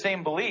shared the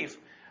same belief,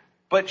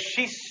 but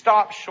she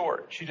stopped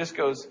short. She just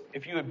goes,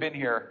 if you had been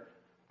here,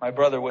 my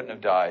brother wouldn't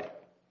have died.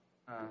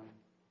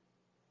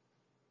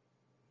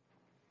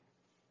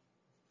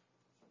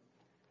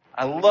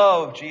 I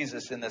love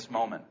Jesus in this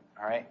moment,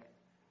 all right?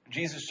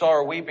 Jesus saw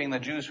her weeping. The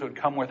Jews who had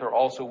come with her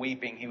also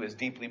weeping. He was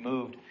deeply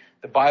moved.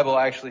 The Bible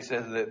actually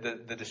says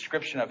that the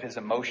description of his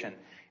emotion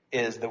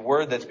is the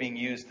word that's being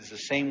used is the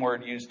same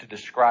word used to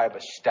describe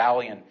a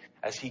stallion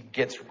as he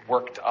gets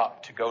worked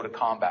up to go to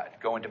combat,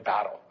 go into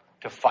battle,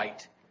 to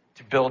fight,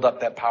 to build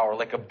up that power,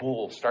 like a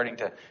bull starting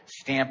to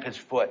stamp his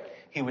foot.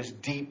 He was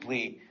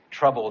deeply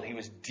troubled. He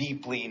was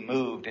deeply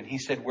moved. And he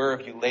said, "Where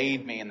have you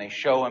laid me?" And they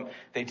show him,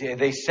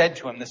 they said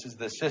to him, this is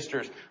the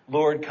sisters,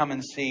 "Lord, come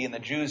and see." And the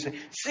Jews say,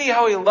 "See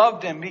how he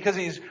loved him because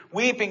he's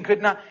weeping.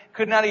 Could not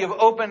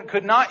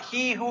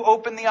he who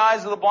opened the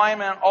eyes of the blind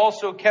man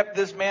also kept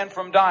this man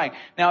from dying?"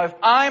 Now, if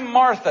I'm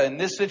Martha in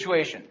this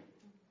situation,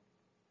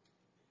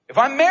 if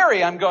I'm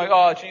Mary, I'm going,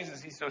 "Oh,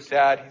 Jesus, he's so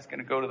sad. He's going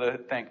to go to the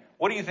thing."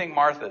 What do you think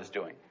Martha is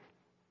doing?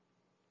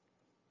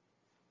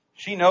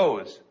 She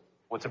knows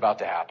what's about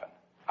to happen.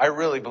 I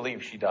really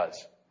believe she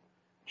does.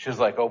 She's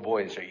like, "Oh,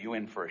 boys, are you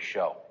in for a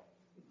show?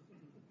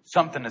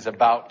 Something is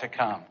about to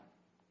come."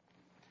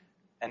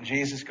 And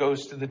Jesus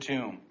goes to the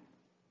tomb.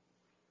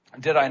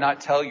 "Did I not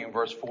tell you,"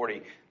 verse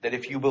 40, "that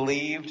if you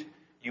believed,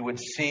 you would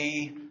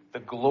see the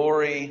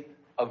glory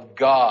of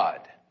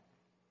God?"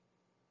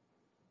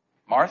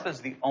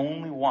 Martha's the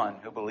only one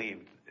who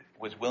believed,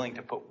 was willing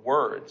to put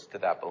words to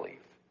that belief.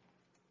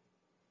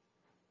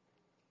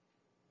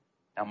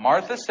 Now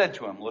Martha said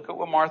to him, look at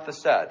what Martha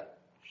said.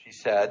 She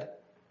said,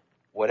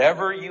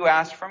 "Whatever you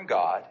ask from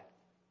God,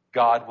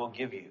 God will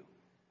give you."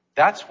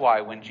 That's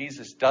why when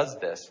Jesus does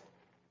this,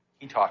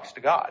 he talks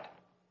to God.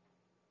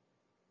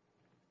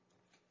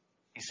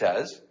 He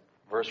says,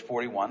 verse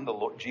 41,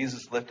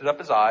 Jesus lifted up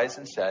his eyes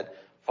and said,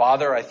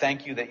 "Father, I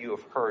thank you that you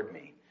have heard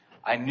me.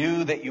 I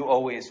knew that you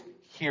always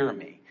hear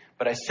me.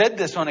 But I said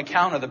this on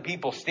account of the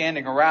people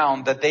standing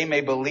around, that they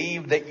may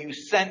believe that you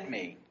sent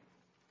me."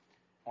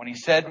 When he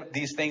said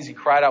these things, he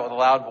cried out with a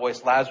loud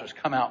voice, "Lazarus,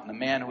 come out." And the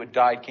man who had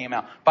died came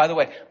out. By the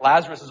way,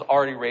 Lazarus is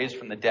already raised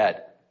from the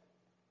dead.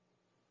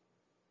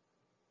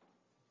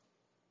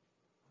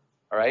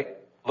 All right?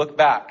 Look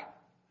back.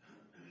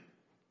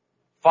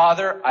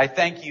 "Father, I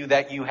thank you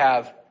that you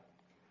have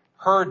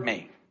heard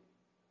me."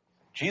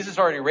 Jesus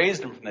already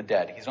raised him from the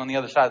dead. He's on the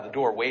other side of the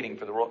door waiting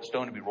for the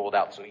stone to be rolled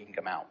out so he can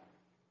come out.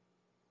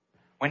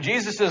 When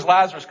Jesus says,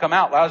 "Lazarus, come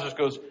out," Lazarus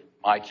goes,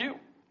 "My cue,"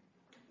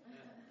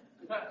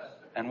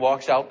 and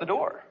walks out the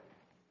door.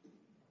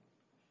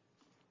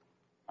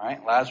 All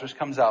right, Lazarus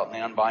comes out and they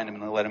unbind him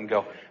and they let him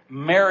go.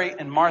 Mary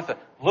and Martha,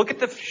 look at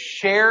the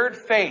shared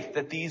faith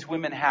that these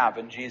women have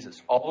in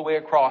Jesus all the way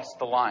across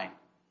the line.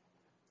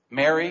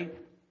 Mary,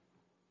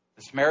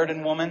 the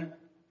Samaritan woman,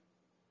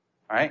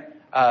 all right,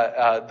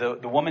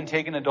 the woman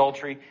taken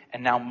adultery,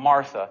 and now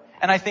Martha.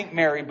 And I think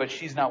Mary, but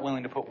she's not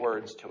willing to put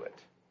words to it.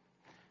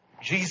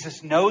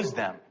 Jesus knows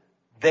them.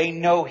 They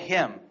know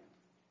him.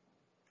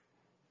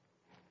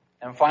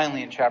 And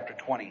finally, in chapter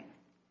 20,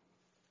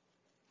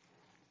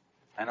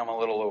 I know I'm a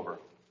little over.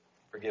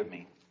 Forgive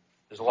me.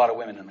 There's a lot of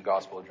women in the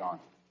Gospel of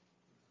John.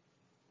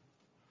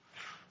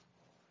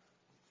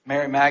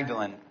 Mary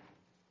Magdalene,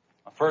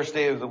 the first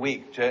day of the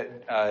week,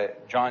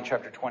 John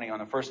chapter 20, on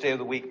the first day of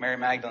the week, Mary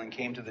Magdalene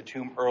came to the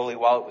tomb early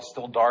while it was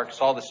still dark,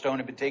 saw the stone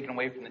had been taken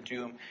away from the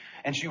tomb,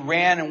 and she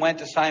ran and went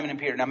to Simon and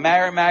Peter. Now,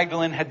 Mary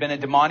Magdalene had been a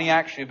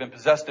demoniac. She had been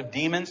possessed of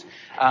demons.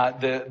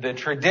 The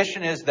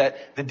tradition is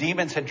that the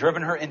demons had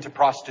driven her into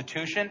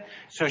prostitution.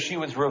 So she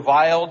was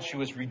reviled. She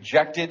was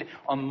rejected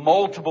on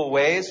multiple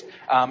ways.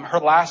 Her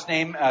last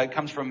name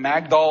comes from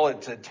Magdal.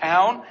 It's a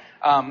town.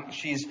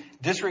 She's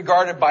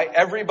disregarded by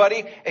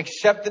everybody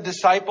except the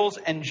disciples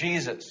and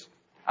Jesus.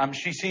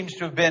 She seems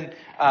to have been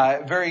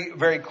very,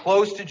 very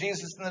close to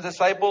Jesus and the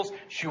disciples.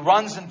 She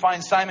runs and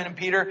finds Simon and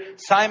Peter.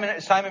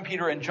 Simon,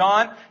 Peter, and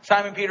John.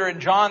 Simon, Peter,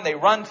 and John. They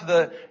run to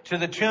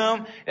the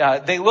tomb.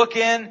 They look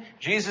in.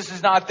 Jesus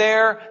is not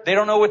there. They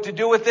don't know what to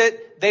do with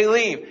it. They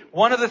leave.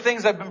 One of the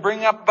things I've been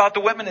bringing up about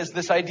the women is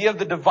this idea of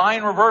the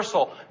divine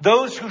reversal.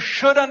 Those who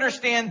should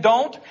understand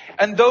don't,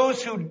 and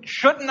those who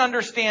shouldn't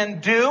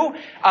understand do.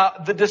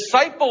 The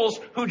disciples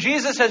who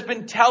Jesus has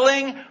been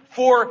telling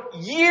for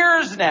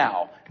years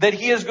now that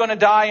he is going to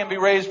die and be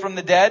raised from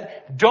the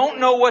dead, don't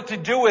know what to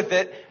do with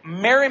it.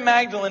 Mary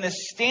Magdalene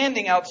is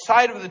standing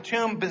outside of the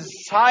tomb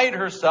beside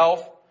herself.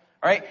 All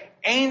right?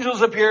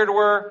 Angels appear to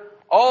her,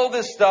 all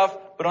this stuff,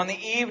 but on the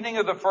evening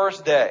of the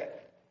first day.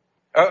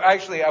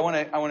 Actually, I want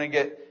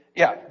to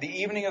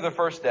the evening of the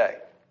first day.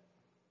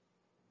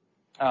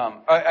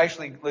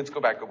 Let's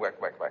go back.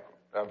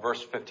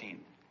 Verse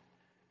 15.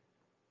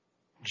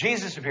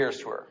 Jesus appears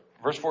to her.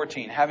 Verse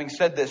 14, having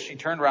said this, she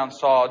turned around and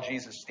saw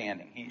Jesus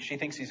standing. She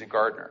thinks he's a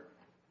gardener.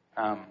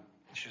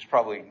 She's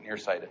probably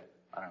nearsighted.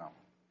 I don't know.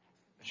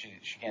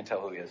 She can't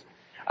tell who he is.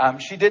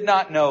 She did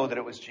not know that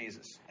it was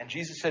Jesus. And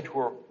Jesus said to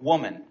her,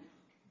 "Woman."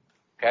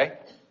 Okay?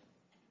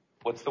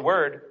 What's the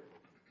word?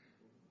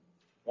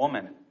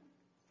 Woman.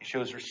 He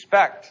shows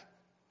respect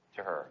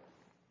to her.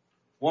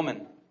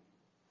 "Woman,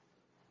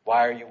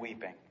 why are you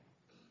weeping?"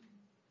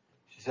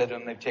 She said to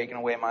him, "They've taken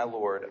away my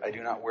Lord. I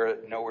do not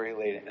know where he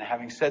laid it." And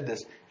having said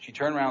this, she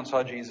turned around and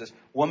saw Jesus.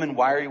 "Woman,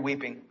 why are you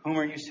weeping? Whom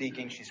are you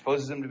seeking?" She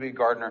supposes him to be a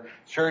gardener.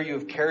 "Sir, you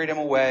have carried him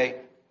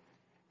away."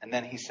 And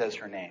then he says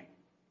her name.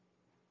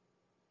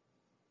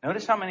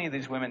 Notice how many of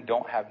these women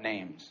don't have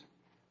names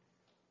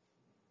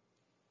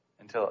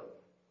until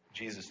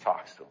Jesus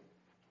talks to him.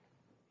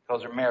 He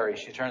calls her Mary.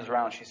 She turns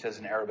around. She says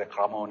in Arabic,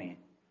 Ramoni,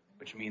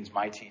 which means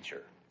my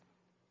teacher.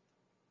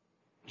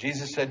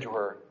 Jesus said to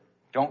her,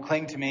 don't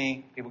cling to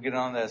me. People get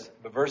on this.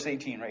 But verse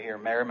 18 right here,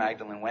 Mary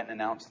Magdalene went and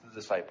announced to the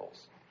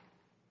disciples.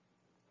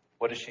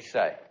 What does she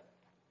say?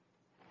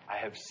 I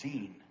have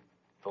seen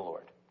the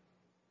Lord.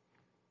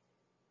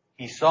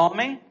 He saw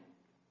me,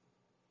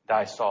 and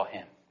I saw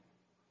him.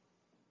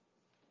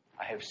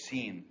 I have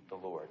seen the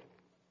Lord.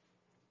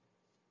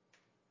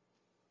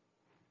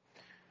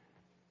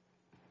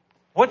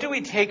 What do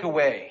we take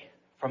away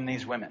from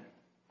these women?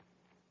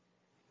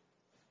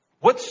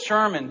 What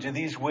sermon do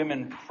these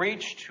women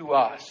preach to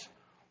us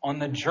on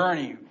the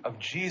journey of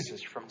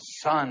Jesus from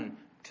Son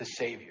to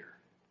Savior?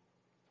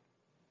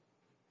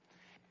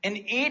 In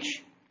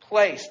each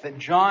place that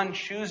John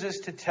chooses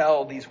to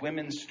tell these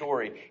women's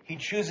story, he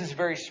chooses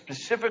very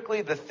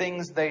specifically the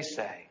things they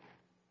say.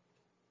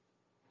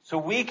 So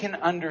we can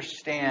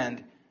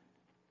understand,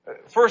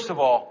 first of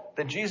all,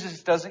 that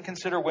Jesus doesn't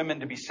consider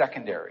women to be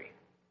secondary.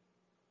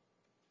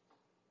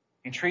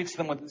 He treats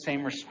them with the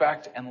same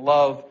respect and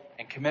love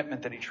and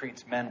commitment that he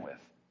treats men with.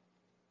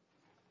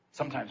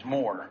 Sometimes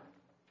more.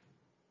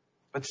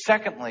 But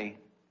secondly,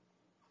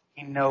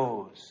 he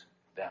knows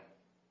them.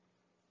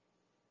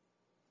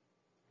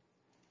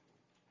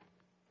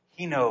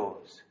 He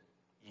knows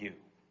you.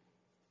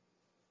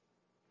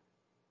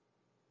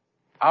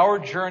 Our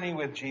journey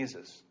with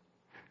Jesus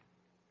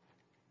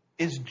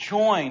is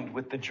joined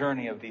with the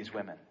journey of these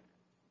women.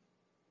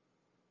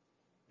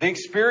 The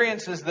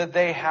experiences that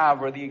they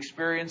have are the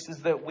experiences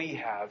that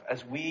we have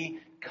as we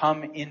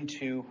come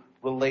into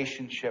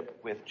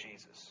relationship with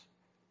Jesus.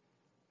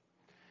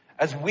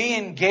 As we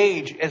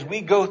engage, as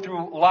we go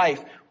through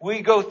life,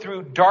 we go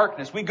through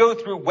darkness, we go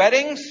through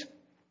weddings,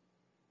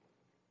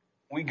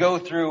 we go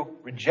through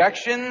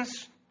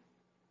rejections,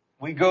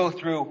 we go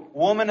through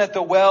woman at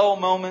the well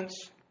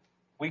moments,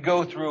 we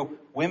go through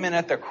women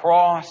at the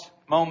cross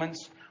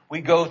moments, we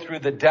go through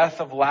the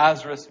death of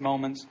Lazarus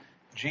moments.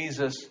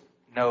 Jesus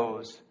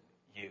knows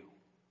you.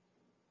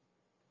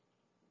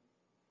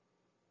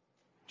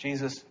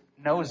 Jesus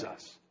knows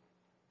us.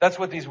 That's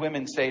what these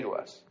women say to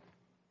us.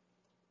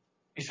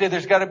 You say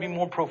there's got to be a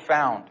more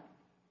profound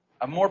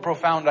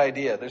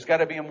idea. There's got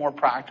to be a more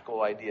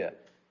practical idea.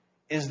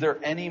 Is there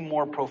any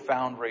more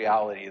profound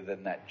reality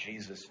than that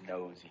Jesus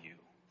knows you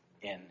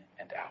in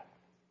and out?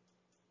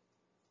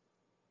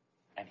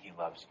 And he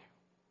loves you.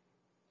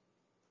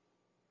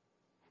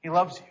 He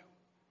loves you.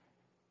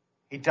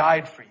 He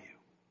died for you.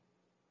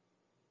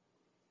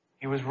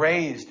 He was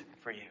raised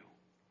for you.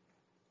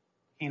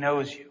 He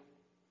knows you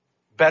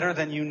better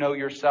than you know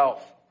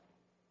yourself.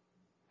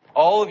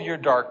 All of your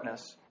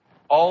darkness,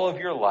 all of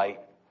your light,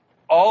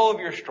 all of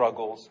your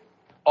struggles,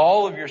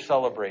 all of your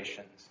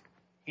celebrations,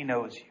 he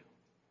knows you.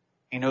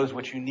 He knows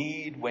what you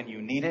need when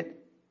you need it.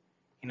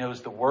 He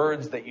knows the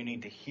words that you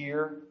need to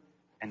hear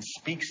and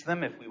speaks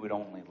them if we would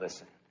only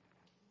listen.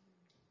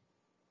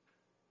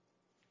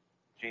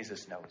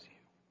 Jesus knows you.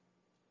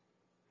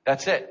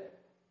 That's it.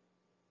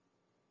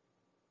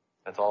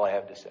 That's all I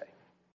have to say.